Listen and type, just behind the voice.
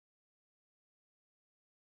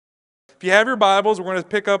If you have your Bibles, we're going to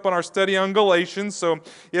pick up on our study on Galatians. So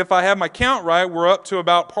if I have my count right, we're up to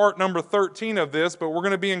about part number 13 of this, but we're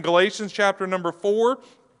going to be in Galatians chapter number 4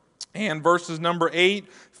 and verses number 8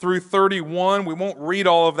 through 31. We won't read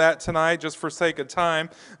all of that tonight just for sake of time,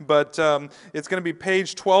 but it's going to be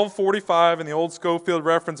page 1245 in the Old Schofield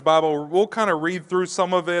Reference Bible. We'll kind of read through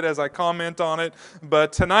some of it as I comment on it,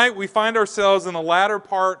 but tonight we find ourselves in the latter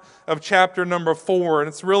part of chapter number 4, and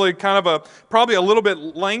it's really kind of probably a little bit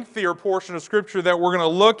lengthier portion of Scripture that we're going to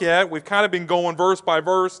look at. We've kind of been going verse by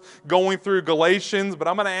verse, going through Galatians, but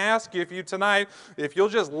I'm going to ask you if you'll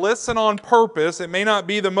just listen on purpose. It may not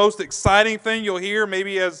be the most exciting thing you'll hear,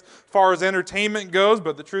 maybe as far as entertainment goes,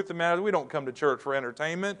 but the truth of the matter is we don't come to church for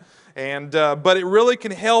entertainment. But it really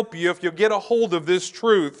can help you if you get a hold of this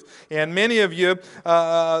truth. And many of you,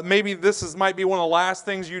 maybe might be one of the last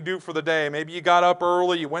things you do for the day. Maybe you got up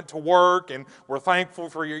early, you went to work, and we're thankful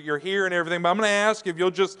for you're here and everything. But I'm going to ask if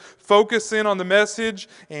you'll just focus in on the message,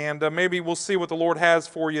 and maybe we'll see what the Lord has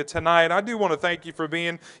for you tonight. I do want to thank you for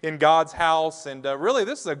being in God's house. And really,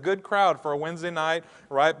 this is a good crowd for a Wednesday night,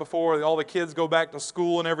 right before all the kids go back to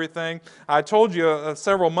school and everything. I told you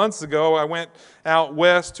several months ago, I went out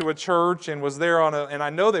west to a church and was there and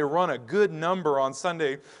I know they run a good number on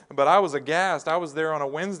Sunday, but I was aghast. I was there on a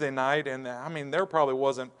Wednesday night, and I mean, there probably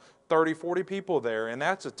wasn't 30, 40 people there, and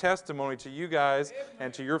that's a testimony to you guys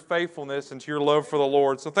and to your faithfulness and to your love for the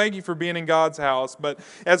Lord. So thank you for being in God's house. But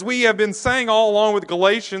as we have been saying all along with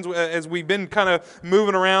Galatians, as we've been kind of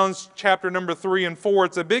moving around chapter number 3 and 4,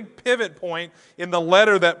 it's a big pivot point in the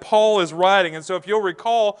letter that Paul is writing. And so if you'll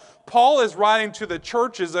recall, Paul is writing to the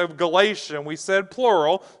churches of Galatia, and we said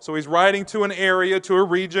plural, so he's writing to an area, to a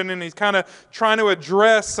region, and he's kind of trying to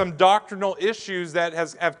address some doctrinal issues that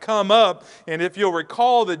have come up. And if you'll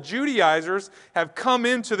recall, the Judaizers have come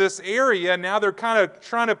into this area, and now they're kind of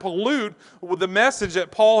trying to pollute with the message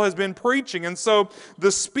that Paul has been preaching. And so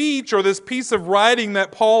the speech, or this piece of writing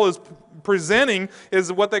that Paul is presenting,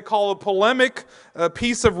 is what they call a polemic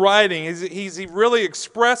piece of writing. He's really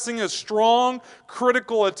expressing a strong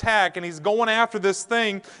critical attack, and he's going after this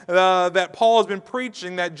thing that Paul has been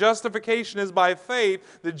preaching, that justification is by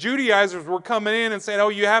faith. The Judaizers were coming in and saying, oh,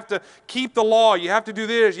 you have to keep the law, you have to do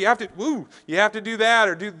this, you have to do that,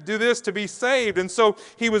 or do this to be saved. And so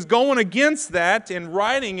he was going against that and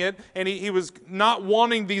writing it, and he was not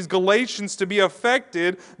wanting these Galatians to be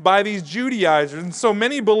affected by these Judaizers. And so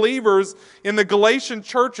many believers in the Galatian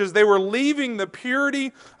churches, they were leaving the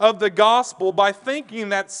purity of the gospel by thinking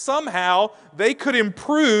that somehow they could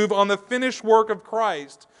improve on the finished work of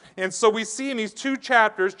Christ. And so we see in these two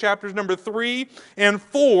chapters number 3 and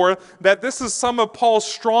 4, that this is some of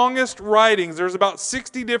Paul's strongest writings. There's about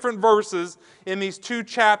 60 different verses in these two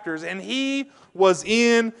chapters, and he was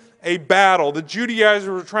in a battle. The Judaizers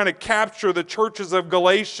were trying to capture the churches of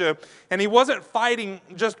Galatia, and he wasn't fighting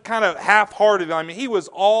just kind of half-hearted. I mean, he was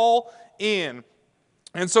all in.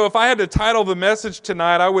 And so if I had to title the message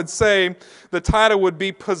tonight, I would say the title would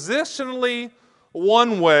be Positionally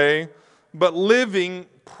One Way, but Living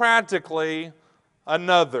Practically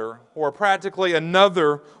Another, or Practically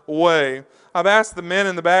Another Way. I've asked the men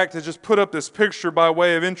in the back to just put up this picture by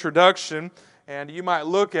way of introduction, and you might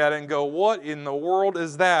look at it and go, what in the world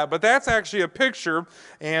is that? But that's actually a picture,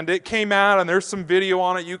 and it came out, and there's some video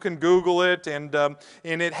on it. You can Google it, and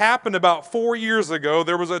it happened about 4 years ago.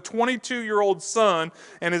 There was a 22-year-old son,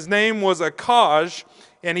 and his name was Akash,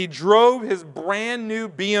 and he drove his brand new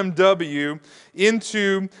BMW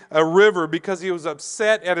into a river because he was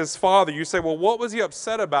upset at his father. You say, well, what was he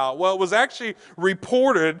upset about? Well, it was actually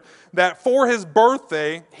reported that for his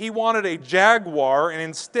birthday, he wanted a Jaguar, and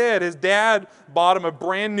instead his dad bought him a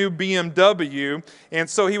brand new BMW, and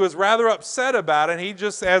so he was rather upset about it. And he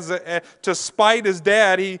just, to spite his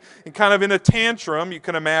dad, he kind of in a tantrum, you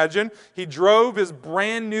can imagine, he drove his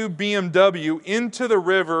brand new BMW into the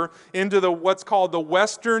river, into what's called the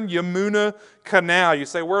Western Yamuna Canal. You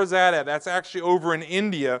say, where's that at? That's actually over in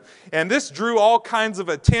India. And this drew all kinds of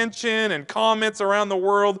attention and comments around the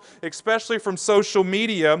world, especially from social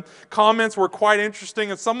media. Comments were quite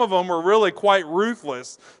interesting, and some of them were really quite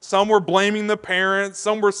ruthless. Some were blaming the parents.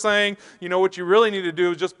 Some were saying, you know, what you really need to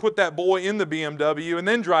do is just put that boy in the BMW and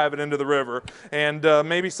then drive it into the river. And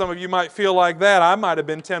maybe some of you might feel like that. I might have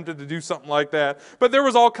been tempted to do something like that. But there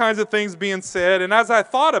was all kinds of things being said, and as I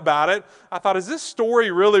thought about it, I thought, is this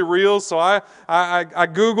story really real? So I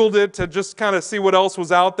Googled it to just kind of see what else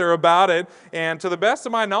was out there about it. And to the best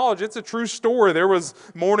of my knowledge, it's a true story. There was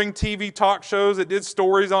morning TV talk shows that did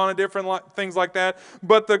stories on it, different things like that.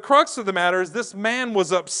 But the crux of the matter is this man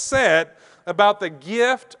was upset about the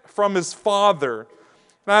gift from his father.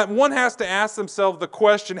 Now, one has to ask themselves the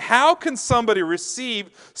question, how can somebody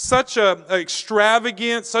receive such an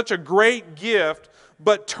extravagant, such a great gift,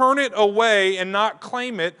 but turn it away and not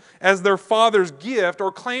claim it as their father's gift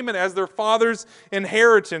or claim it as their father's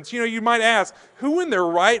inheritance? You might ask, who in their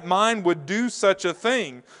right mind would do such a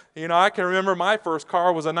thing? I can remember my first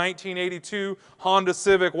car was a 1982 Honda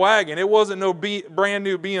Civic wagon. It wasn't no brand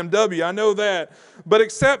new BMW, I know that. But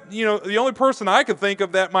except, the only person I could think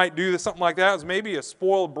of that might do something like that was maybe a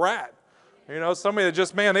spoiled brat. Somebody that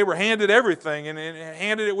just, they were handed everything and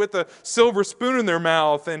handed it with a silver spoon in their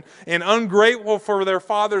mouth and ungrateful for their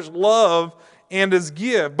father's love and his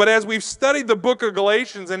gift. But as we've studied the book of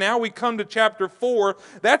Galatians and now we come to chapter 4,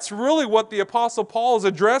 that's really what the Apostle Paul is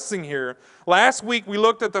addressing here. Last week we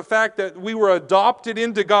looked at the fact that we were adopted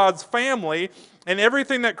into God's family, and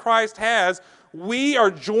everything that Christ has, we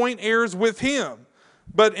are joint heirs with Him.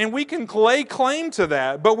 And we can lay claim to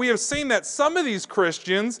that. But we have seen that some of these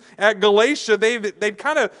Christians at Galatia, they've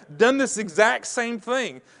kind of done this exact same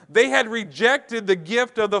thing. They had rejected the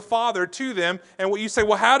gift of the Father to them. And what you say,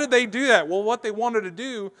 well, how did they do that? Well, what they wanted to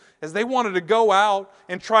do is they wanted to go out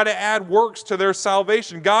and try to add works to their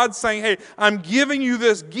salvation. God's saying, hey, I'm giving you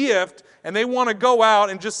this gift. And they want to go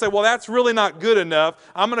out and just say, well, that's really not good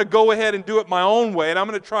enough. I'm going to go ahead and do it my own way, and I'm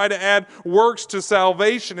going to try to add works to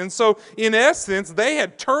salvation. And so, in essence, they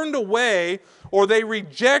had turned away or they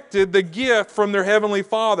rejected the gift from their Heavenly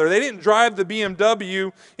Father. They didn't drive the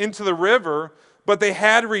BMW into the river, but they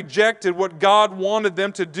had rejected what God wanted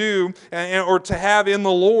them to do or to have in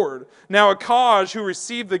the Lord. Now, Akash, who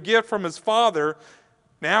received the gift from his father,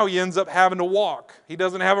 now he ends up having to walk. He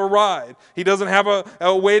doesn't have a ride. He doesn't have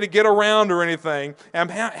a way to get around or anything.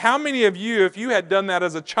 And how many of you, if you had done that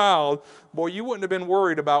as a child, boy, you wouldn't have been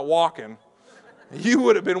worried about walking. You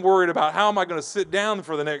would have been worried about how am I going to sit down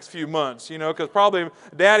for the next few months, because probably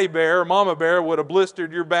Daddy Bear or Mama Bear would have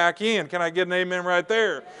blistered your back end. Can I get an amen right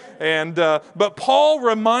there? But Paul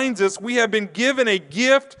reminds us we have been given a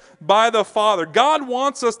gift by the Father. God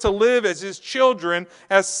wants us to live as His children,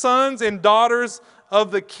 as sons and daughters of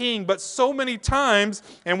the King. But so many times,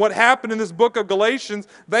 and what happened in this book of Galatians,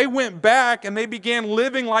 they went back and they began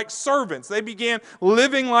living like servants. They began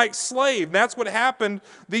living like slaves. That's what happened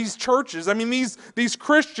these churches. These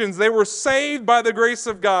Christians, they were saved by the grace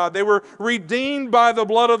of God. They were redeemed by the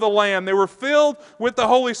blood of the Lamb. They were filled with the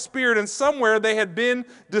Holy Spirit, and somewhere they had been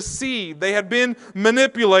deceived. They had been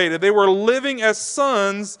manipulated. They were living as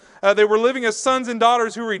sons. They were living as sons and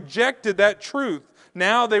daughters who rejected that truth.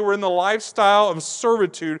 Now they were in the lifestyle of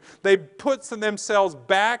servitude. They put themselves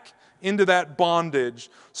back into that bondage.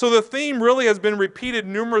 So the theme really has been repeated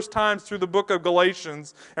numerous times through the book of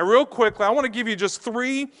Galatians. And real quickly, I want to give you just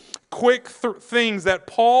three quick things that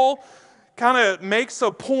Paul kind of makes a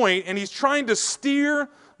point, and he's trying to steer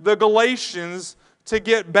the Galatians to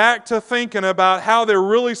get back to thinking about how they're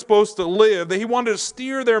really supposed to live. That he wanted to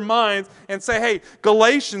steer their minds and say, hey,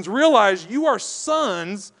 Galatians, realize you are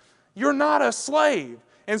sons. You're not a slave.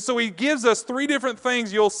 And so he gives us three different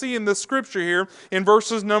things you'll see in the scripture here in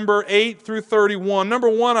verses number 8 through 31. Number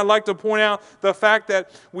one, I'd like to point out the fact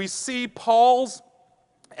that we see Paul's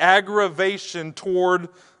aggravation toward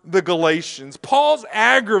the Galatians. Paul's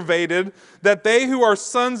aggravated that they who are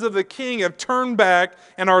sons of the King have turned back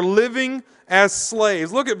and are living as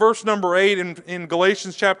slaves. Look at verse number 8 in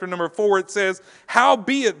Galatians chapter number 4. It says,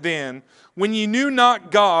 howbeit then, when ye knew not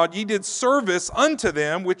God, ye did service unto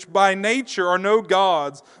them, which by nature are no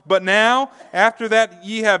gods. But now, after that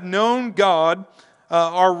ye have known God,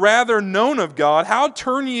 are rather known of God, how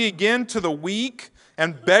turn ye again to the weak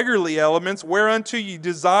and beggarly elements, whereunto ye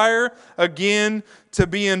desire again to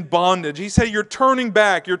be in bondage? He said you're turning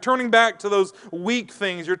back. You're turning back to those weak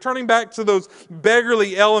things. You're turning back to those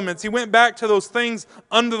beggarly elements. He went back to those things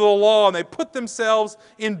under the law, and they put themselves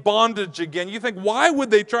in bondage again. You think, why would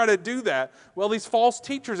they try to do that? Well, these false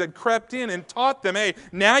teachers had crept in and taught them, hey,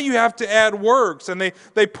 now you have to add works. And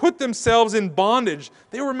they put themselves in bondage.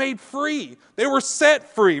 They were made free. They were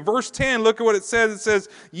set free. Verse 10, look at what it says. It says,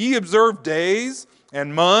 ye observe days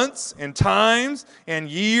and months and times and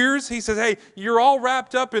years. He says, hey, you're all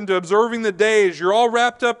wrapped up into observing the days. You're all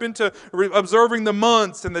wrapped up into observing the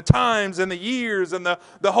months and the times and the years and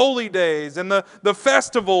the holy days and the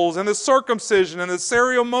festivals and the circumcision and the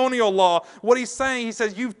ceremonial law. What he's saying, he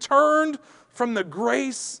says, you've turned from the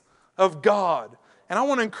grace of God. And I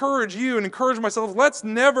want to encourage you and encourage myself, let's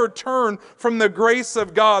never turn from the grace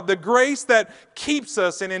of God, the grace that keeps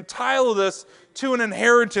us and entitled us to an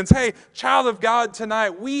inheritance. Hey, child of God, tonight,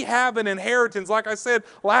 we have an inheritance. Like I said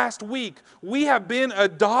last week, we have been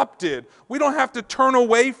adopted. We don't have to turn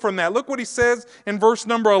away from that. Look what he says in verse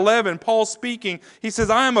number 11. Paul speaking, he says,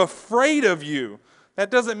 I am afraid of you, That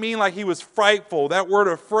doesn't mean like he was frightful. That word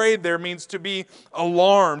afraid there means to be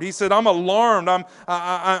alarmed. He said, I'm alarmed.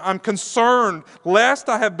 I'm concerned lest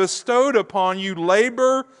I have bestowed upon you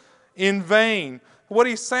labor in vain. What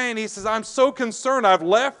he's saying, he says, I'm so concerned. I've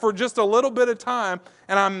left for just a little bit of time,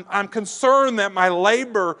 and I'm concerned that my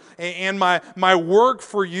labor and my work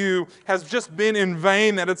for you has just been in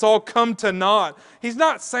vain, that it's all come to naught. He's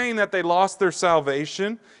not saying that they lost their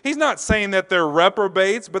salvation. He's not saying that they're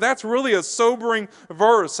reprobates, but that's really a sobering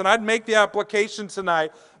verse. And I'd make the application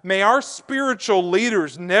tonight. May our spiritual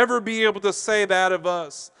leaders never be able to say that of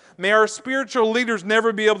us. May our spiritual leaders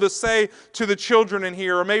never be able to say to the children in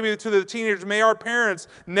here, or maybe to the teenagers, may our parents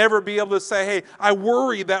never be able to say, hey, I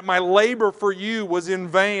worry that my labor for you was in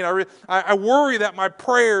vain. I worry that my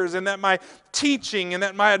prayers and that my teaching and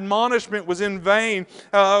that my admonishment was in vain.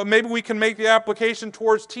 Maybe we can make the application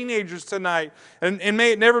towards teenagers tonight. And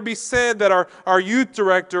may it never be said that our youth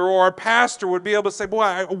director or our pastor would be able to say, boy,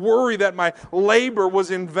 I worry that my labor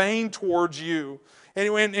was in vain towards you.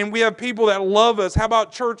 And we have people that love us. How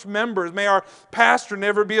about church members? May our pastor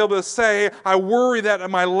never be able to say, I worry that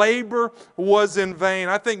my labor was in vain.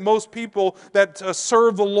 I think most people that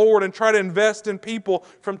serve the Lord and try to invest in people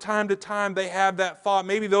from time to time, they have that thought.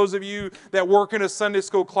 Maybe those of you that work in a Sunday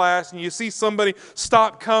school class and you see somebody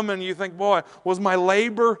stop coming and you think, boy, was my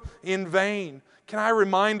labor in vain? Can I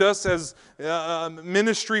remind us as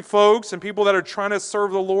ministry folks and people that are trying to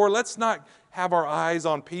serve the Lord, let's not have our eyes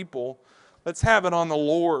on people. Let's have it on the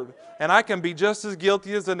Lord. And I can be just as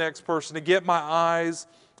guilty as the next person to get my eyes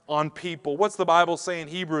on people. What's the Bible say in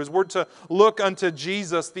Hebrews? We're to look unto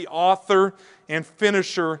Jesus, the author and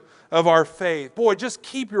finisher of our faith. Boy, just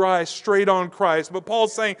keep your eyes straight on Christ. But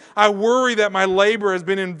Paul's saying, I worry that my labor has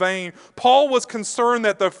been in vain. Paul was concerned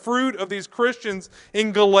that the fruit of these Christians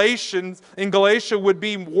in Galatia would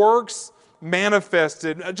be works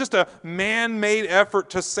manifested, just a man-made effort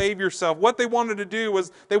to save yourself. What they wanted to do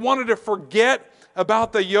was they wanted to forget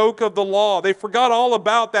about the yoke of the law. They forgot all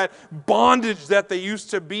about that bondage that they used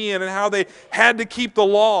to be in and how they had to keep the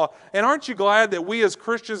law. And aren't you glad that we as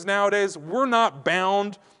Christians nowadays, we're not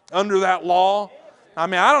bound under that law? I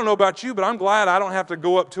mean, I don't know about you, but I'm glad I don't have to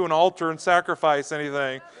go up to an altar and sacrifice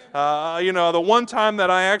anything. The one time that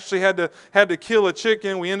I actually had to kill a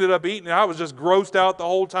chicken, we ended up eating it. I was just grossed out the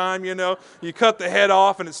whole time, You cut the head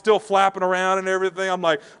off and it's still flapping around and everything. I'm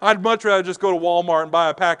like, I'd much rather just go to Walmart and buy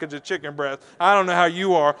a package of chicken breast. I don't know how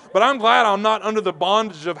you are, but I'm glad I'm not under the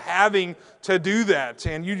bondage of having to do that.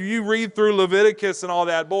 And you read through Leviticus and all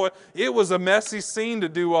that, boy, it was a messy scene to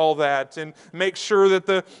do all that and make sure that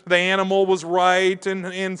the animal was right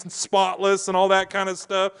and spotless and all that kind of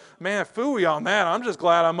stuff. Man, phooey on that. I'm just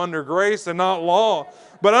glad I'm under grace and not law.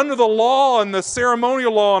 But under the law and the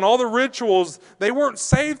ceremonial law and all the rituals, they weren't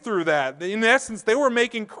saved through that. In essence, they were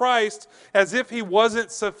making Christ as if He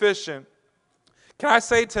wasn't sufficient. Can I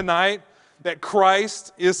say tonight that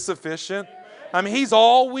Christ is sufficient? I mean, He's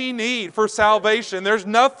all we need for salvation. There's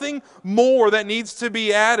nothing more that needs to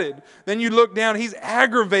be added. Then you look down, He's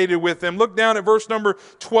aggravated with them. Look down at verse number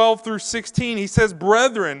 12 through 16. He says,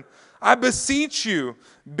 Brethren, I beseech you,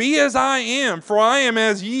 be as I am, for I am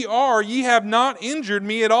as ye are. Ye have not injured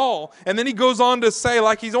me at all. And then he goes on to say,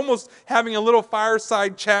 like he's almost having a little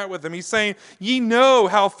fireside chat with them. He's saying, ye know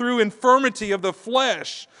how through infirmity of the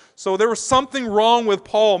flesh. So there was something wrong with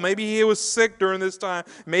Paul. Maybe he was sick during this time.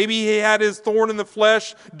 Maybe he had his thorn in the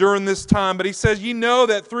flesh during this time. But he says, ye know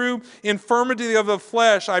that through infirmity of the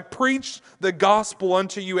flesh I preached the gospel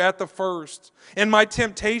unto you at the first. And my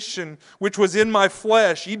temptation, which was in my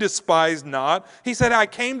flesh, ye despised not. He said, I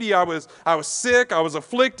came to you, I was sick, I was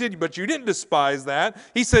afflicted, but you didn't despise that.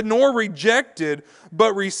 He said, nor rejected,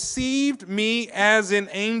 but received me as an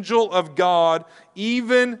angel of God,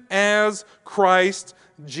 even as Christ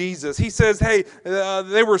Jesus. He says, hey,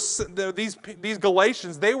 these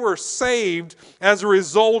Galatians, they were saved as a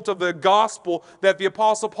result of the gospel that the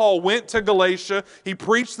Apostle Paul went to Galatia. He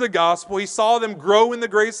preached the gospel. He saw them grow in the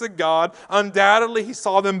grace of God. Undoubtedly, he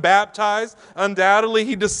saw them baptized. Undoubtedly,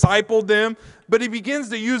 he discipled them. But he begins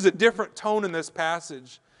to use a different tone in this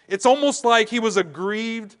passage. It's almost like he was a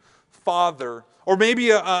grieved father, or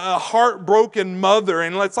maybe a heartbroken mother.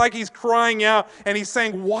 And it's like he's crying out and he's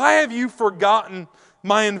saying, why have you forgotten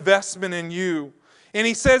my investment in you? And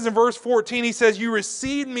he says in verse 14, he says, you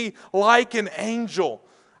received me like an angel.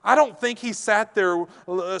 I don't think he sat there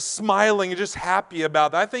smiling and just happy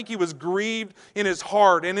about that. I think he was grieved in his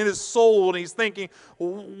heart and in his soul, and he's thinking,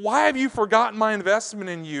 why have you forgotten my investment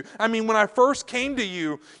in you? I mean, when I first came to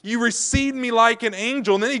you, you received me like an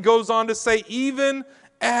angel. And then he goes on to say, even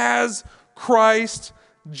as Christ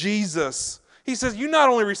Jesus. He says, you not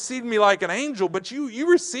only received me like an angel, but you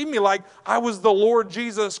received me like I was the Lord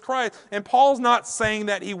Jesus Christ. And Paul's not saying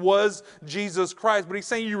that he was Jesus Christ, but he's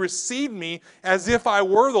saying you received me as if I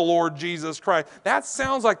were the Lord Jesus Christ. That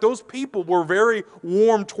sounds like those people were very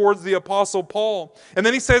warm towards the Apostle Paul. And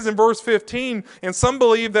then he says in verse 15, and some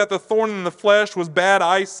believe that the thorn in the flesh was bad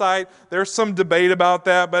eyesight. There's some debate about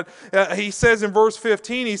that, but he says in verse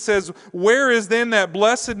 15, he says, where is then that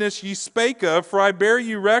blessedness ye spake of? For I bear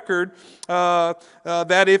you record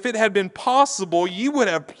that if it had been possible, ye would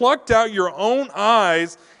have plucked out your own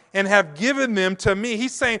eyes and have given them to me.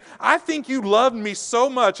 He's saying, I think you loved me so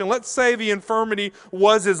much. And let's say the infirmity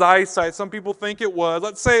was his eyesight. Some people think it was.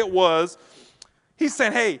 Let's say it was. He's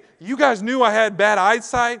saying, hey, you guys knew I had bad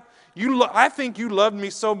eyesight. I think you loved me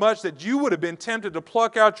so much that you would have been tempted to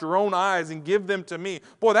pluck out your own eyes and give them to me.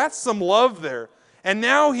 Boy, that's some love there. And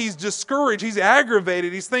now he's discouraged. He's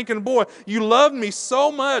aggravated. He's thinking, boy, you loved me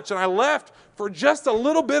so much, and I left for just a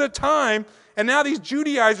little bit of time. And now these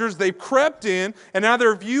Judaizers, they've crept in, and now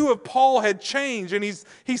their view of Paul had changed. And he's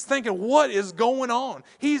thinking, what is going on?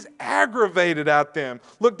 He's aggravated at them.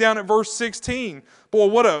 Look down at verse 16. Boy,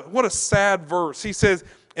 what a sad verse. He says,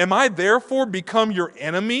 am I therefore become your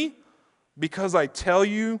enemy because I tell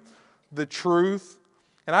you the truth?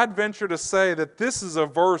 And I'd venture to say that this is a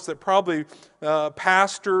verse that probably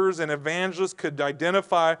pastors and evangelists could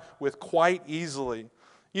identify with quite easily.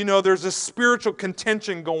 You know, there's a spiritual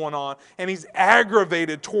contention going on, and he's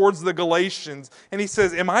aggravated towards the Galatians. And he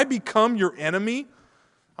says, am I become your enemy?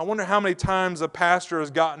 I wonder how many times a pastor has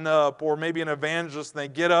gotten up, or maybe an evangelist, and they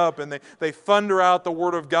get up and they thunder out the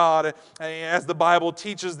Word of God as the Bible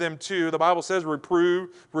teaches them to. The Bible says reprove,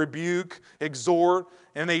 rebuke, exhort,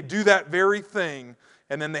 and they do that very thing.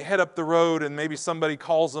 And then they head up the road, and maybe somebody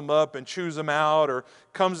calls them up and chews them out, or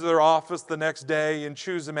comes to their office the next day and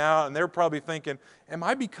chews them out, and they're probably thinking, am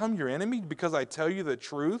I become your enemy because I tell you the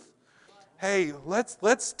truth? Hey,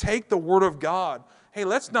 let's take the Word of God. Hey,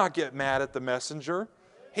 let's not get mad at the messenger.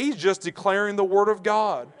 He's just declaring the Word of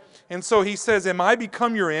God. And so he says, am I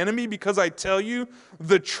become your enemy because I tell you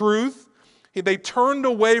the truth? They turned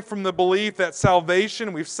away from the belief that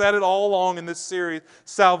salvation, we've said it all along in this series,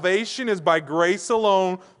 salvation is by grace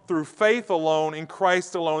alone, through faith alone, in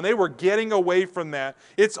Christ alone. They were getting away from that.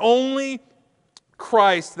 It's only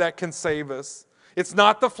Christ that can save us. It's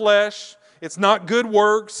not the flesh. It's not good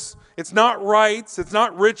works. It's not rites. It's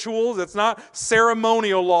not rituals. It's not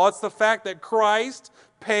ceremonial law. It's the fact that Christ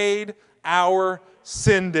paid our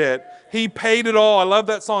sin debt. He paid it all. I love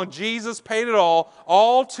that song. Jesus paid it all.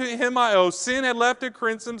 All to Him I owe. Sin had left a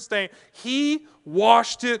crimson stain. He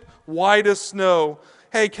washed it white as snow.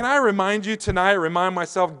 Hey, can I remind you tonight, remind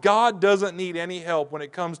myself, God doesn't need any help when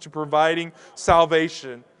it comes to providing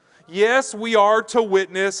salvation. Yes, we are to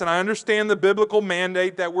witness, and I understand the biblical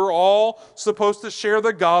mandate that we're all supposed to share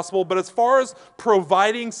the gospel, but as far as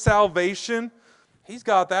providing salvation, He's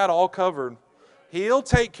got that all covered. He'll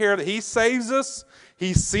take care of it. He saves us.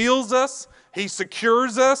 He seals us. He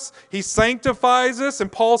secures us. He sanctifies us.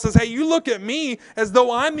 And Paul says, hey, you look at me as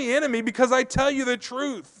though I'm the enemy because I tell you the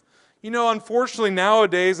truth. You know, unfortunately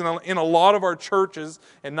nowadays in a lot of our churches,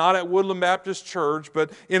 and not at Woodland Baptist Church,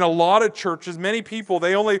 but in a lot of churches, many people,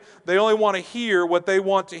 they only want to hear what they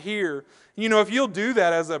want to hear. You know, if you'll do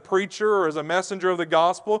that as a preacher or as a messenger of the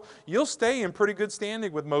gospel, you'll stay in pretty good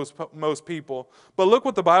standing with most people. But look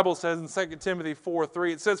what the Bible says in 2 Timothy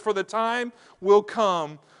 4:3. It says, for the time will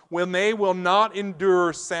come when they will not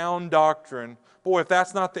endure sound doctrine. Boy, if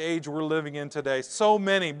that's not the age we're living in today. So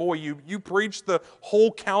many, boy, you preach the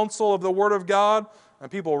whole counsel of the Word of God, and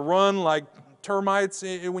people run like termites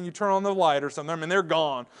when you turn on the light or something. I mean, they're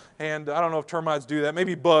gone. And I don't know if termites do that.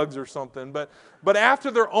 Maybe bugs or something. But after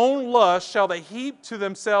their own lust shall they heap to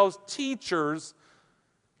themselves teachers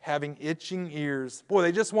having itching ears. Boy,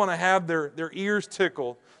 they just want to have their ears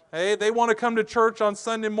tickled. Hey, they want to come to church on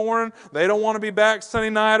Sunday morning. They don't want to be back Sunday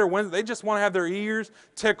night or Wednesday. They just want to have their ears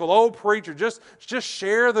tickled. Oh, preacher, just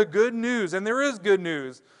share the good news. And there is good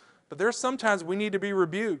news. But there's sometimes we need to be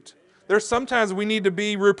rebuked. There's sometimes we need to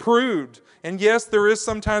be reproved. And yes, there is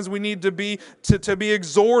sometimes we need to be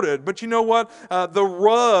exhorted. But you know what? The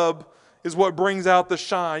rub is what brings out the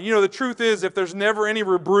shine. You know, the truth is, if there's never any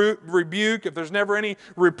rebuke, if there's never any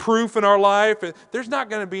reproof in our life, there's not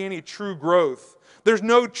going to be any true growth. There's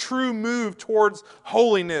no true move towards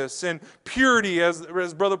holiness and purity, as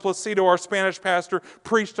Brother Placido, our Spanish pastor,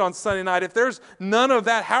 preached on Sunday night. If there's none of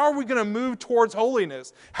that, how are we going to move towards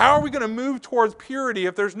holiness? How are we going to move towards purity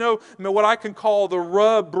if there's no, what I can call the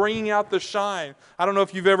rub bringing out the shine? I don't know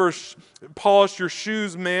if you've ever polished your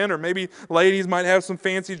shoes, men, or maybe ladies might have some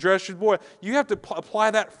fancy dress shoes. Boy, you have to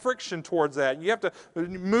apply that friction towards that. You have to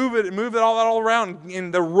move it all around,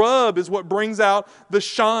 and the rub is what brings out the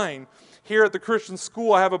shine. Here at the Christian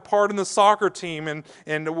school, I have a part in the soccer team,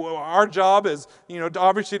 and our job is,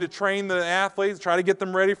 obviously to train the athletes, try to get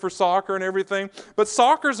them ready for soccer and everything. But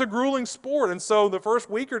soccer is a grueling sport, and so the first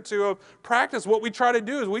week or two of practice, what we try to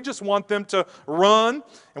do is we just want them to run,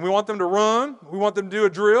 and we want them to do a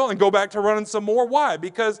drill and go back to running some more. Why?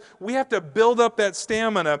 Because we have to build up that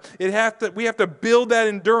stamina. We have to build that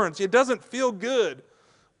endurance. It doesn't feel good,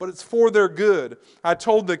 but it's for their good. I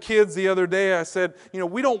told the kids the other day, I said,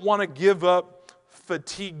 we don't want to give up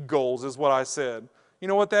fatigue goals, is what I said. You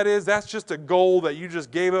know what that is? That's just a goal that you just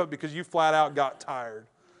gave up because you flat out got tired.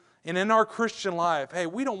 And in our Christian life, hey,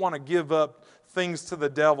 we don't want to give up things to the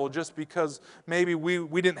devil just because maybe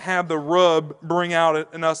we didn't have the rub bring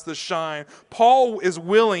out in us the shine. Paul is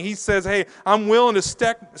willing. He says, hey, I'm willing to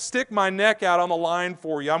stick my neck out on the line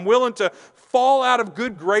for you. I'm willing to fall out of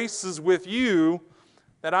good graces with you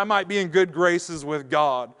that I might be in good graces with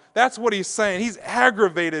God. That's what he's saying. He's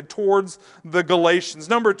aggravated towards the Galatians.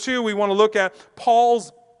 Number two, we want to look at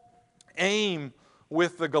Paul's aim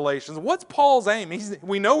with the Galatians. What's Paul's aim?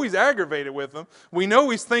 We know he's aggravated with them. We know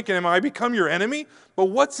he's thinking, am I become your enemy? But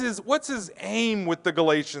what's his aim with the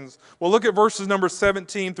Galatians? Well, look at verses number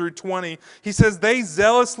 17 through 20. He says, they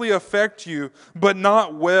zealously affect you, but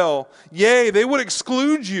not well. Yea, they would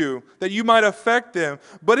exclude you, that you might affect them.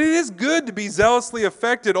 But it is good to be zealously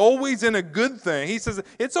affected, always in a good thing. He says,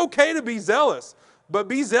 it's okay to be zealous, but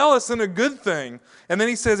be zealous in a good thing. And then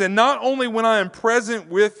he says, and not only when I am present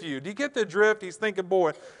with you. Do you get the drift? He's thinking,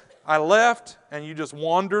 boy, I left and you just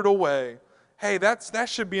wandered away. Hey, that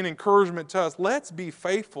should be an encouragement to us. Let's be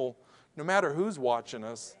faithful no matter who's watching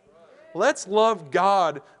us. Let's love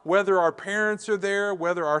God whether our parents are there,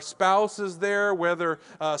 whether our spouse is there, whether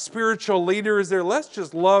a spiritual leader is there. Let's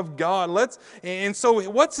just love God. And so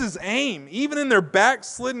what's his aim? Even in their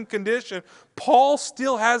backslidden condition, Paul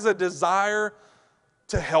still has a desire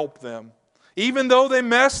to help them. Even though they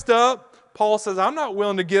messed up, Paul says, I'm not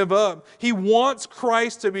willing to give up. He wants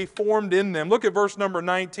Christ to be formed in them. Look at verse number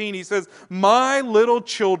 19. He says, my little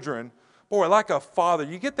children. Boy, like a father.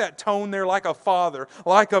 You get that tone there, like a father,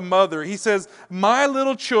 like a mother. He says, my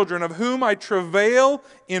little children, of whom I travail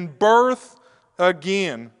in birth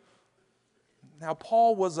again. Now,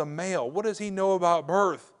 Paul was a male. What does he know about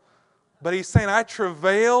birth? But he's saying, I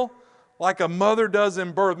travail like a mother does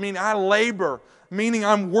in birth, meaning I labor, meaning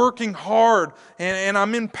I'm working hard and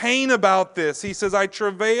I'm in pain about this. He says, I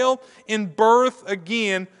travail in birth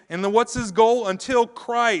again. And then what's his goal? Until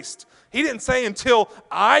Christ. He didn't say until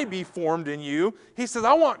I be formed in you. He says,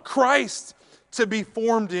 I want Christ to be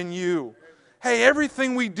formed in you. Hey,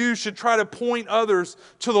 everything we do should try to point others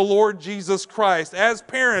to the Lord Jesus Christ. As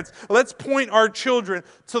parents, let's point our children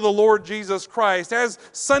to the Lord Jesus Christ. As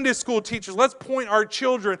Sunday school teachers, let's point our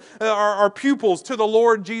children, our pupils, to the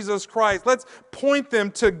Lord Jesus Christ. Let's point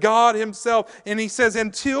them to God Himself. And He says,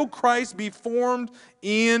 until Christ be formed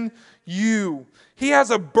in you. He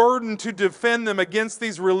has a burden to defend them against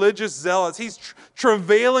these religious zealots. He's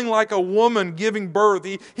travailing like a woman giving birth.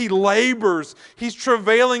 He labors. He's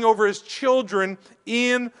travailing over his children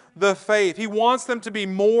in the faith. He wants them to be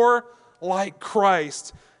more like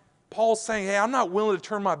Christ. Paul's saying, hey, I'm not willing to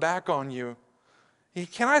turn my back on you.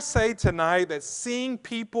 Can I say tonight that seeing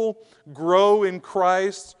people grow in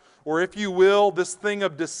Christ, or if you will, this thing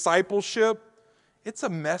of discipleship, it's a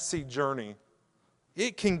messy journey.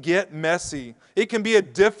 It can get messy. It can be a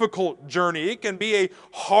difficult journey. It can be a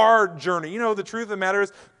hard journey. You know, the truth of the matter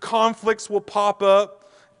is conflicts will pop up.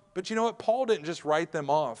 But you know what? Paul didn't just write them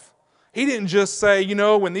off. He didn't just say, you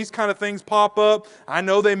know, when these kind of things pop up, I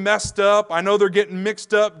know they messed up. I know they're getting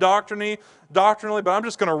mixed up doctrinally, but I'm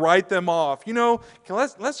just going to write them off. You know,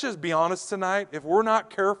 let's just be honest tonight. If we're not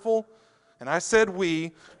careful, and I said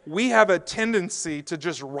we have a tendency to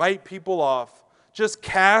just write people off. Just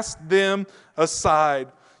cast them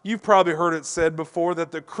aside. You've probably heard it said before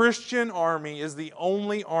that the Christian army is the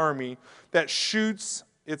only army that shoots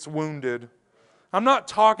its wounded. I'm not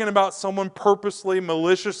talking about someone purposely,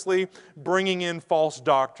 maliciously bringing in false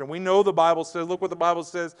doctrine. We know the Bible says, look what the Bible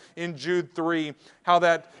says in Jude 3, how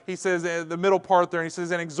that, he says, the middle part there, he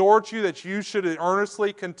says, and exhort you that you should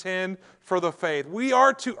earnestly contend for the faith. We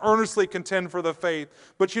are to earnestly contend for the faith.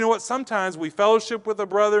 But you know what? Sometimes we fellowship with a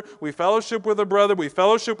brother, we fellowship with a brother, we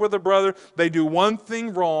fellowship with a brother. They do one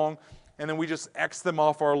thing wrong, and then we just X them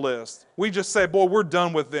off our list. We just say, boy, we're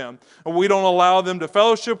done with them. And we don't allow them to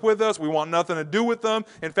fellowship with us. We want nothing to do with them.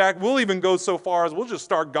 In fact, we'll even go so far as we'll just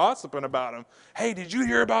start gossiping about them. Hey, did you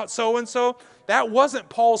hear about so-and-so? That wasn't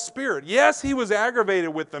Paul's spirit. Yes, he was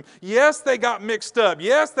aggravated with them. Yes, they got mixed up.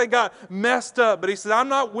 Yes, they got messed up. But he says, I'm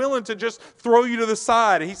not willing to just throw you to the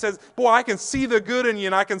side. And he says, boy, I can see the good in you,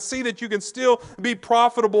 and I can see that you can still be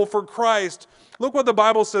profitable for Christ. Look what the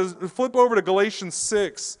Bible says. Flip over to Galatians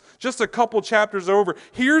 6. Just a couple chapters over.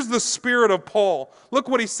 Here's the spirit of Paul. Look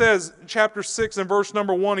what he says in chapter 6 and verse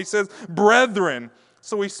number 1. He says, brethren.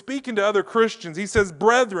 So he's speaking to other Christians. He says,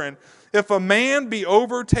 brethren, if a man be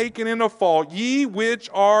overtaken in a fault, ye which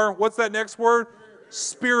are, what's that next word?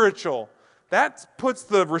 Spiritual. That puts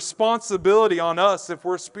the responsibility on us if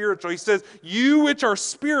we're spiritual. He says, you which are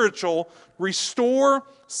spiritual, restore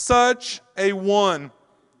such a one.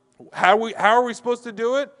 How are we supposed to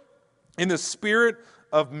do it? In the spirit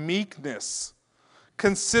of meekness,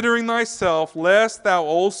 considering thyself, lest thou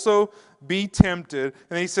also be tempted.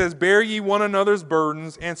 And he says, bear ye one another's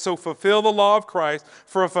burdens, and so fulfill the law of Christ.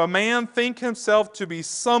 For if a man think himself to be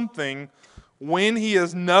something, when he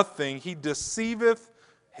is nothing, he deceiveth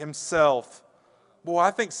himself. Boy,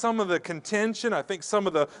 I think some of the contention, I think some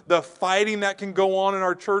of the fighting that can go on in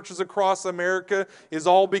our churches across America is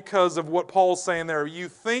all because of what Paul's saying there. You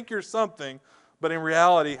think you're something, but in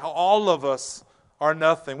reality, all of us are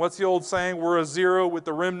nothing. What's the old saying? We're a zero with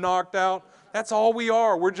the rim knocked out. That's all we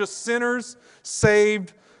are. We're just sinners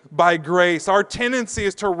saved by grace. Our tendency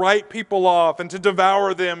is to write people off and to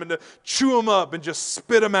devour them and to chew them up and just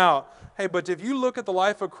spit them out. Hey, but if you look at the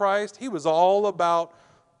life of Christ, He was all about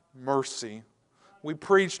mercy. We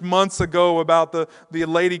preached months ago about the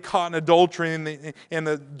lady caught in adultery, and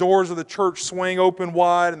the doors of the church swing open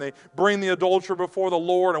wide, and they bring the adulterer before the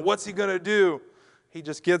Lord. And what's he going to do? He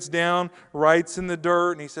just gets down, writes in the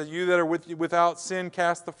dirt, and he says, you that are without sin,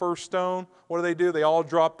 cast the first stone. What do? They all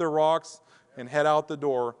drop their rocks and head out the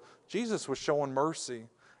door. Jesus was showing mercy.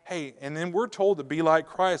 Hey, and then we're told to be like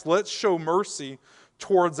Christ. Let's show mercy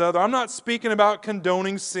towards others. I'm not speaking about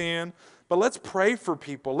condoning sin, but let's pray for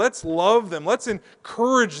people. Let's love them. Let's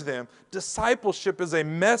encourage them. Discipleship is a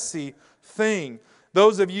messy thing.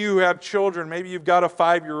 Those of you who have children, maybe you've got a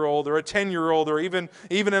 5-year-old or a 10-year-old or even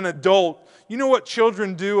an adult. You know what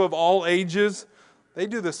children do of all ages? They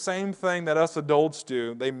do the same thing that us adults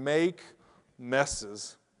do. They make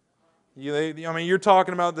messes. You're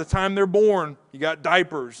talking about the time they're born. You got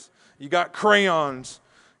diapers. You got crayons.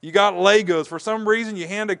 You got Legos. For some reason, you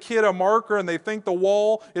hand a kid a marker and they think the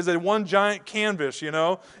wall is a one giant canvas,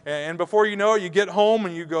 And before you know it, you get home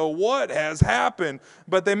and you go, what has happened?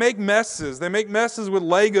 But they make messes. They make messes with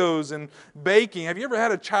Legos and baking. Have you ever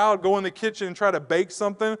had a child go in the kitchen and try to bake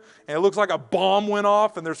something and it looks like a bomb went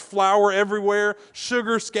off and there's flour everywhere,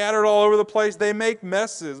 sugar scattered all over the place? They make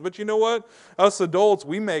messes. But you know what? Us adults,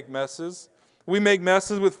 we make messes. We make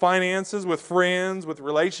messes with finances, with friends, with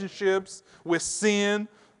relationships, with sin.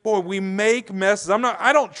 Boy, we make messes.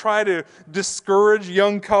 I don't try to discourage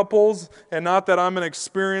young couples, and not that I'm an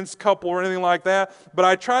experienced couple or anything like that, but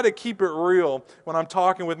I try to keep it real when I'm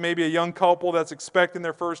talking with maybe a young couple that's expecting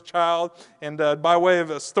their first child. And by way of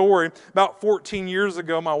a story, about 14 years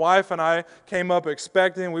ago, my wife and I came up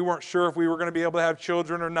expecting. We weren't sure if we were going to be able to have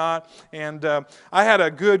children or not. And I had a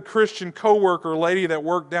good Christian coworker, lady that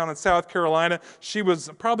worked down in South Carolina. She was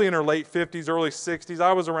probably in her late 50s, early 60s.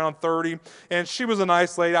 I was around 30, and she was a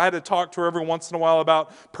nice lady. I had to talk to her every once in a while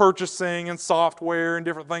about purchasing and software and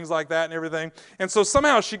different things like that and everything. And so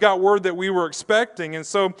somehow she got word that we were expecting. And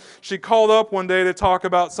so she called up one day to talk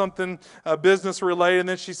about something business related. And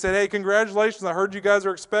then she said, hey, congratulations. I heard you guys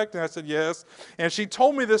are expecting. I said, yes. And she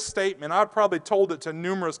told me this statement. I've probably told it to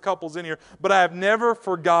numerous couples in here, but I have never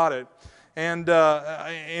forgot it. And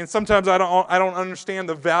sometimes I don't understand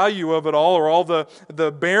the value of it all or all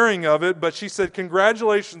the bearing of it. But she said,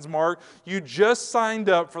 congratulations, Mark. You just signed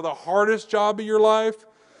up for the hardest job of your life,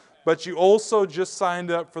 but you also just signed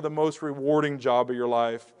up for the most rewarding job of your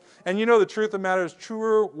life. And the truth of the matter is,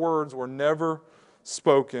 truer words were never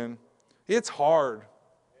spoken. It's hard.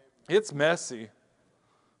 It's messy.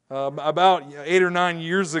 About 8 or 9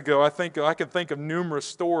 years ago, I think I can think of numerous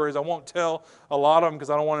stories. I won't tell a lot of them because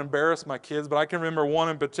I don't want to embarrass my kids, but I can remember one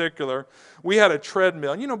in particular. We had a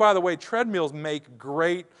treadmill. You know, by the way, treadmills make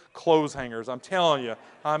great clothes hangers. I'm telling you.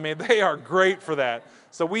 I mean, they are great for that.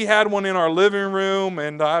 So we had one in our living room,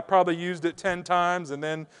 and I probably used it 10 times, and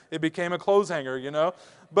then it became a clothes hanger, you know.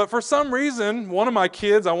 But for some reason, one of my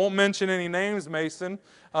kids, I won't mention any names, Mason,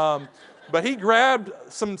 but he grabbed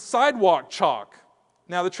some sidewalk chalk.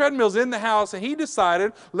 Now, the treadmill's in the house, and he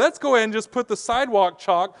decided, let's go ahead and just put the sidewalk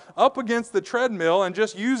chalk up against the treadmill and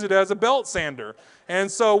just use it as a belt sander.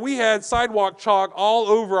 And so we had sidewalk chalk all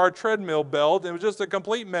over our treadmill belt. It was just a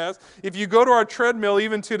complete mess. If you go to our treadmill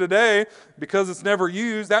even to today, because it's never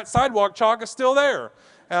used, that sidewalk chalk is still there.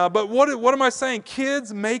 But what am I saying?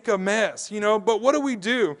 Kids make a mess, you know. But what do we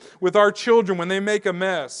do with our children when they make a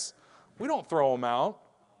mess? We don't throw them out.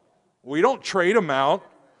 We don't trade them out.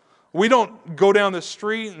 We don't go down the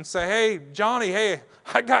street and say, hey, Johnny, hey,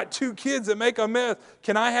 I got 2 kids that make a mess.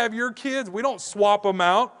 Can I have your kids? We don't swap them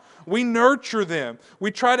out. We nurture them.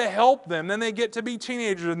 We try to help them. Then they get to be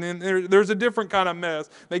teenagers, and then there's a different kind of mess.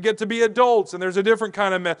 They get to be adults, and there's a different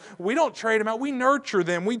kind of mess. We don't trade them out. We nurture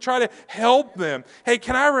them. We try to help them. Hey,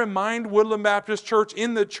 can I remind Woodland Baptist Church,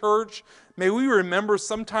 in the church, may we remember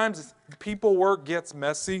sometimes people work gets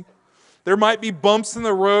messy. There might be bumps in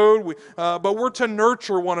the road, but we're to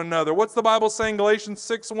nurture one another. What's the Bible saying, Galatians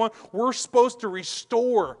 6:1? We're supposed to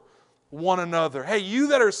restore one another. Hey, you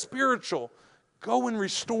that are spiritual, go and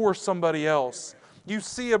restore somebody else. You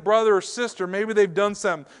see a brother or sister, maybe they've done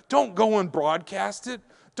something. Don't go and broadcast it.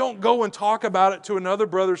 Don't go and talk about it to another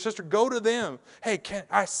brother or sister. Go to them. Hey,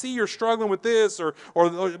 I see you're struggling with this, or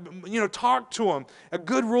talk to them. A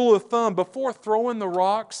good rule of thumb, before throwing the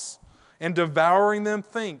rocks and devouring them,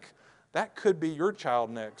 think, that could be your child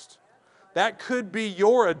next. That could be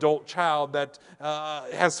your adult child that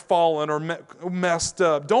has fallen or messed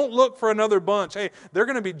up. Don't look for another bunch. Hey, they're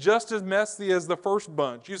going to be just as messy as the first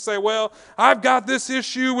bunch. You say, well, I've got this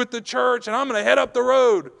issue with the church and I'm going to head up the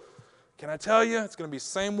road. Can I tell you, it's going to be the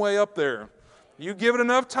same way up there. You give it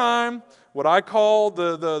enough time, what I call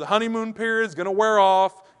the honeymoon period is going to wear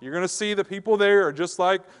off. You're going to see the people there are just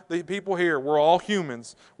like the people here. We're all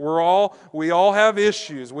humans. We all have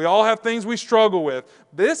issues. We all have things we struggle with.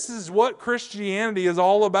 This is what Christianity is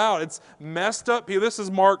all about. It's messed up people. This is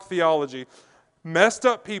Mark theology. Messed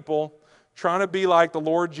up people trying to be like the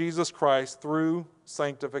Lord Jesus Christ through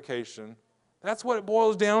sanctification. That's what it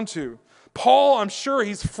boils down to. Paul, I'm sure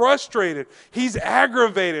he's frustrated. He's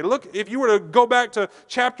aggravated. Look, if you were to go back to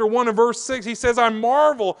chapter 1 and verse 6, he says, I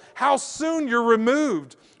marvel how soon you're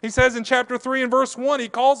removed. He says in chapter 3 and verse 1, he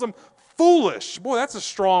calls them foolish. Boy, that's a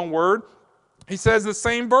strong word. He says the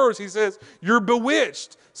same verse. He says, you're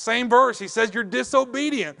bewitched. Same verse. He says, you're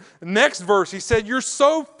disobedient. Next verse, he said, you're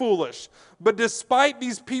so foolish. But despite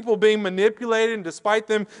these people being manipulated and despite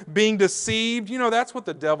them being deceived, that's what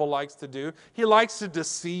the devil likes to do. He likes to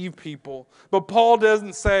deceive people. But Paul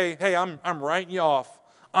doesn't say, hey, I'm writing you off.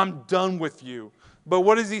 I'm done with you. But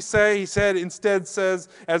what does he say? He instead says,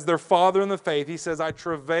 as their father in the faith, he says, I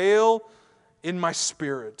travail in my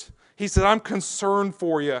spirit. He said, I'm concerned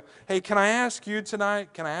for you. Hey, can I ask you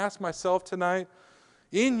tonight, can I ask myself tonight,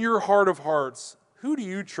 in your heart of hearts, who do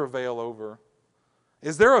you travail over?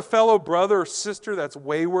 Is there a fellow brother or sister that's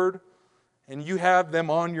wayward and you have them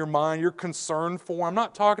on your mind, you're concerned for? I'm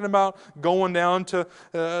not talking about going down to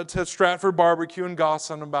Stratford Barbecue and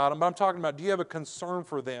gossiping about them, but I'm talking about, do you have a concern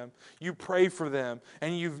for them? You pray for them,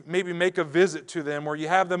 and you maybe make a visit to them, or you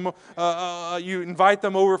have them, you invite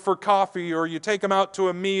them over for coffee, or you take them out to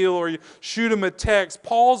a meal, or you shoot them a text.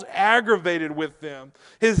 Paul's aggravated with them.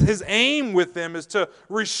 His aim with them is to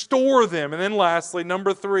restore them. And then lastly,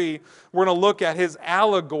 number 3, we're going to look at his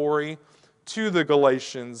allegory to the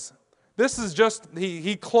Galatians. This is just,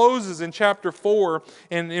 he closes in chapter 4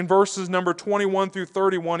 and in verses number 21 through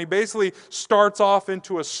 31. He basically starts off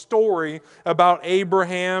into a story about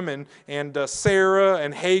Abraham and Sarah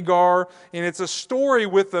and Hagar. And it's a story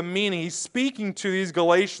with a meaning. He's speaking to these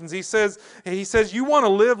Galatians. He says, you want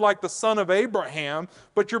to live like the son of Abraham,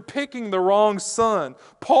 but you're picking the wrong son.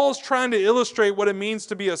 Paul's trying to illustrate what it means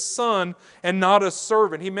to be a son and not a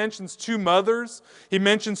servant. He mentions 2 mothers. He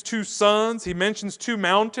mentions 2 sons. He mentions 2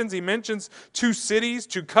 mountains. He mentions 2 cities,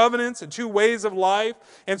 2 covenants, and 2 ways of life.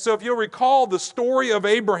 And so if you'll recall the story of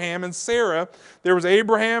Abraham and Sarah, there was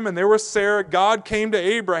Abraham and there was Sarah. God came to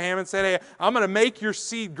Abraham and said, hey, I'm going to make your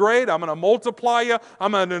seed great. I'm going to multiply you.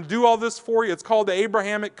 I'm going to do all this for you. It's called the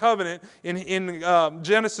Abrahamic covenant in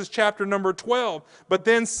Genesis chapter number 12. But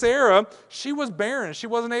then Sarah, she was barren. She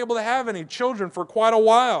wasn't able to have any children for quite a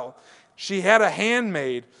while. She had a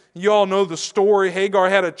handmaid. You all know the story. Hagar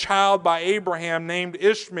had a child by Abraham named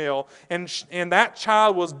Ishmael, and that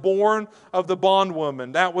child was born of the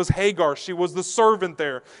bondwoman. That was Hagar. She was the servant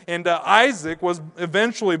there. And Isaac was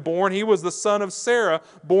eventually born. He was the son of Sarah,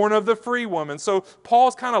 born of the free woman. So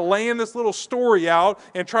Paul's kind of laying this little story out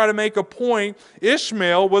and trying to make a point.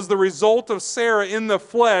 Ishmael was the result of Sarah in the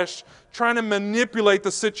flesh, trying to manipulate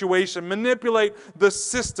the situation, manipulate the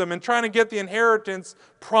system, and trying to get the inheritance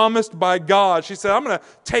promised by God. She said, I'm going to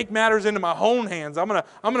take matters into my own hands. I'm going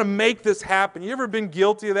to make this happen. You ever been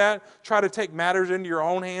guilty of that? Try to take matters into your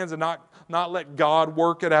own hands and not let God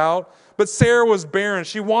work it out? But Sarah was barren.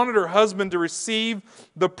 She wanted her husband to receive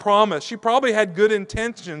the promise. She probably had good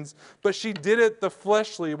intentions, but she did it the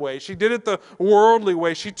fleshly way. She did it the worldly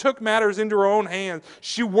way. She took matters into her own hands.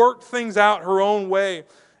 She worked things out her own way.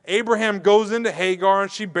 Abraham goes into Hagar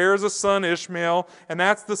and she bears a son, Ishmael, and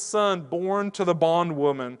that's the son born to the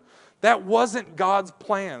bondwoman. That wasn't God's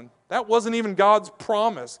plan. That wasn't even God's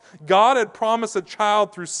promise. God had promised a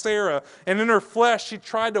child through Sarah, and in her flesh she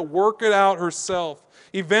tried to work it out herself.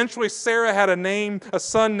 Eventually Sarah had a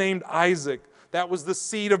son named Isaac. That was the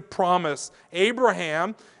seed of promise.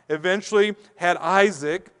 Abraham eventually had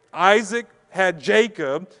Isaac. Isaac had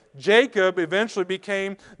Jacob. Jacob eventually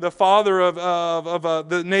became the father of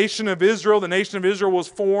the nation of Israel. The nation of Israel was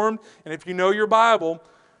formed. And if you know your Bible,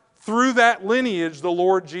 through that lineage, the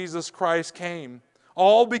Lord Jesus Christ came.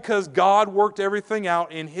 All because God worked everything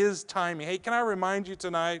out in His timing. Hey, can I remind you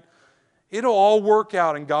tonight, it'll all work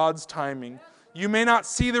out in God's timing. You may not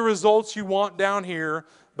see the results you want down here,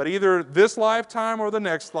 but either this lifetime or the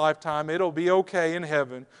next lifetime, it'll be okay in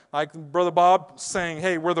heaven. Like Brother Bob saying,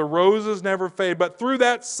 hey, where the roses never fade. But through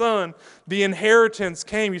that son, the inheritance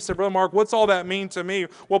came. You said, Brother Mark, what's all that mean to me?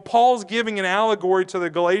 Well, Paul's giving an allegory to the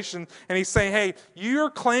Galatians, and he's saying, hey, you're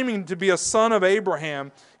claiming to be a son of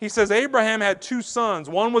Abraham. He says Abraham had two sons.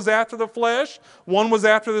 One was after the flesh, one was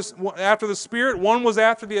after the spirit, one was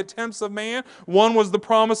after the attempts of man, one was the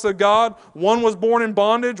promise of God, one was born in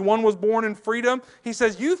bondage, one was born in freedom. He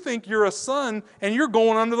says, you think you're a son and you're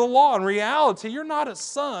going under the law. In reality, you're not a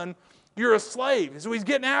son, you're a slave. So he's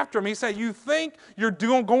getting after him. He said, you think you're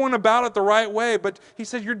going about it the right way, but he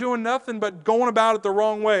said you're doing nothing but going about it the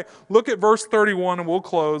wrong way. Look at verse 31 and we'll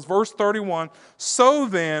close. Verse 31, so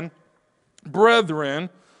then, brethren,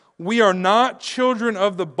 we are not children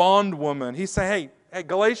of the bondwoman. He's saying, hey,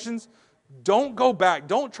 Galatians, don't go back.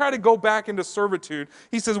 Don't try to go back into servitude.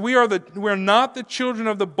 He says, we are not the children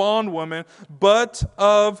of the bondwoman, but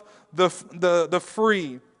of the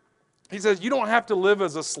free. He says, you don't have to live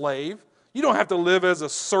as a slave. You don't have to live as a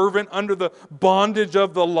servant under the bondage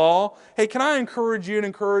of the law. Hey, can I encourage you and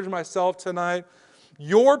encourage myself tonight?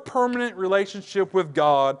 Your permanent relationship with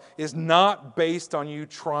God is not based on you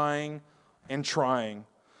trying and trying.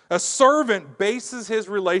 A servant bases his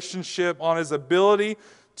relationship on his ability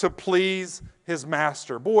to please his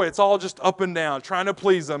master. Boy, it's all just up and down, trying to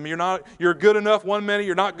please him. You're good enough one minute,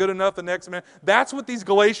 you're not good enough the next minute. That's what these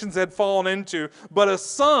Galatians had fallen into. But a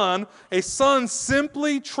son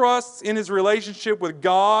simply trusts in his relationship with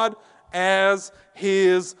God as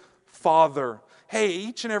his father. Hey,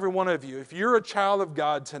 each and every one of you, if you're a child of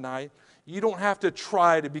God tonight, you don't have to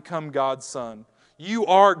try to become God's son. You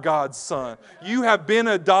are God's son. You have been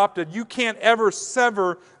adopted. You can't ever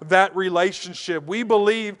sever that relationship. We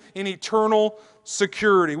believe in eternal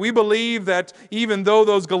security. We believe that even though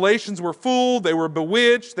those Galatians were fooled, they were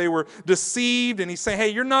bewitched, they were deceived, and he's saying, hey,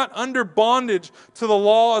 you're not under bondage to the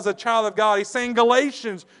law as a child of God. He's saying,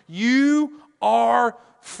 Galatians, you are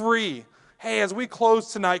free. Hey, as we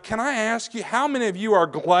close tonight, can I ask you, how many of you are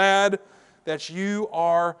glad that you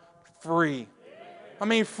are free? I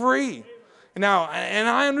mean, free. Now, and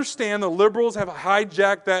I understand the liberals have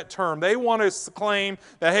hijacked that term. They want to claim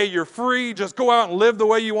that, hey, you're free, just go out and live the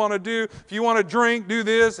way you want to do. If you want to drink, do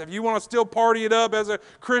this. If you want to still party it up as a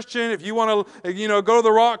Christian, if you want to, go to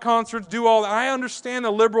the rock concerts, do all that. I understand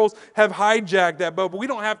the liberals have hijacked that, but we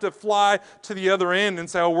don't have to fly to the other end and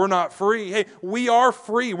say, oh, we're not free. Hey, we are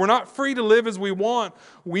free. We're not free to live as we want.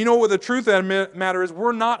 We know what the truth of that matter is.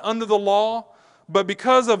 We're not under the law, but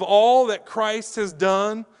because of all that Christ has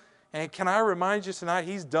done, and can I remind you tonight,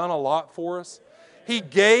 He's done a lot for us. He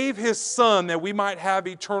gave His Son that we might have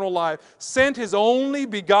eternal life. Sent His only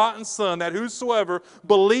begotten Son, that whosoever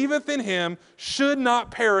believeth in Him should not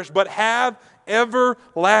perish, but have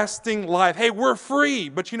everlasting life. Hey, we're free,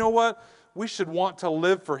 but you know what? We should want to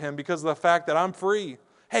live for Him because of the fact that I'm free.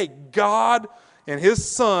 Hey, God and His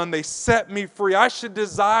Son, they set me free. I should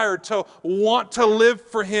desire to want to live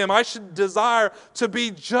for Him. I should desire to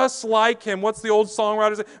be just like Him. What's the old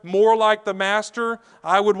songwriter say? More like the Master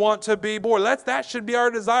I would want to be. Boy, that should be our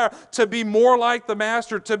desire, to be more like the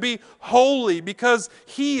Master, to be holy because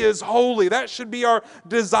He is holy. That should be our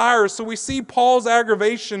desire. So we see Paul's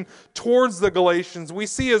aggravation towards the Galatians. We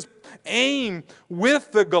see his aim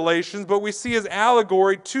with the Galatians, but we see his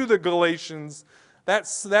allegory to the Galatians. That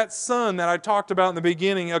son that I talked about in the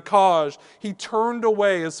beginning, Akaj, he turned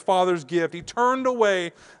away his father's gift. He turned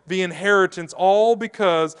away the inheritance, all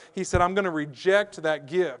because he said, I'm going to reject that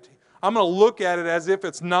gift. I'm going to look at it as if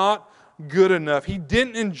it's not good enough. He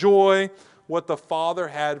didn't enjoy what the Father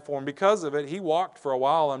had for him. Because of it, he walked for a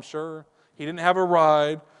while, I'm sure. He didn't have a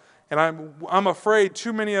ride. And I'm afraid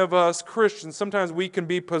too many of us Christians, sometimes we can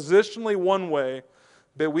be positionally one way,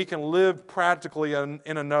 but we can live practically in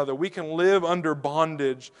another. We can live under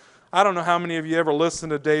bondage. I don't know how many of you ever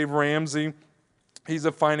listened to Dave Ramsey. He's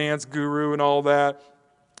a finance guru and all that.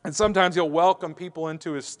 And sometimes he'll welcome people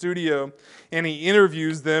into his studio and he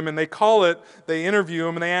interviews them, and they interview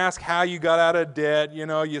him and they ask how you got out of debt. You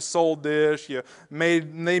know, you sold this, you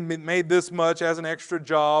made this much as an extra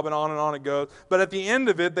job, and on it goes. But at the end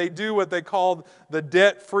of it, they do what they call the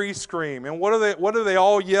debt-free scream. And what do they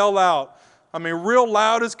all yell out? I mean, real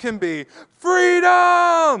loud as can be,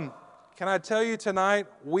 freedom! Can I tell you tonight,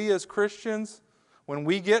 we as Christians, when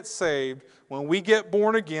we get saved, when we get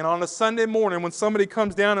born again, on a Sunday morning, when somebody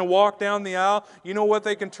comes down and walks down the aisle, you know what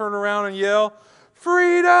they can turn around and yell?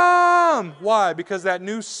 Freedom! Why? Because that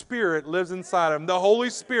new spirit lives inside of them. The Holy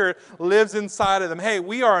Spirit lives inside of them. Hey,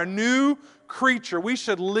 we are a new creature. We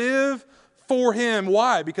should live for Him.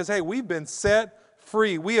 Why? Because, hey, we've been set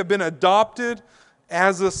free. We have been adopted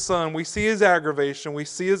as a son. We see his aggravation, we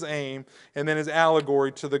see his aim, and then his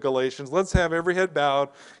allegory to the Galatians. Let's have every head bowed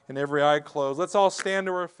and every eye closed. Let's all stand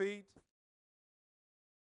to our feet.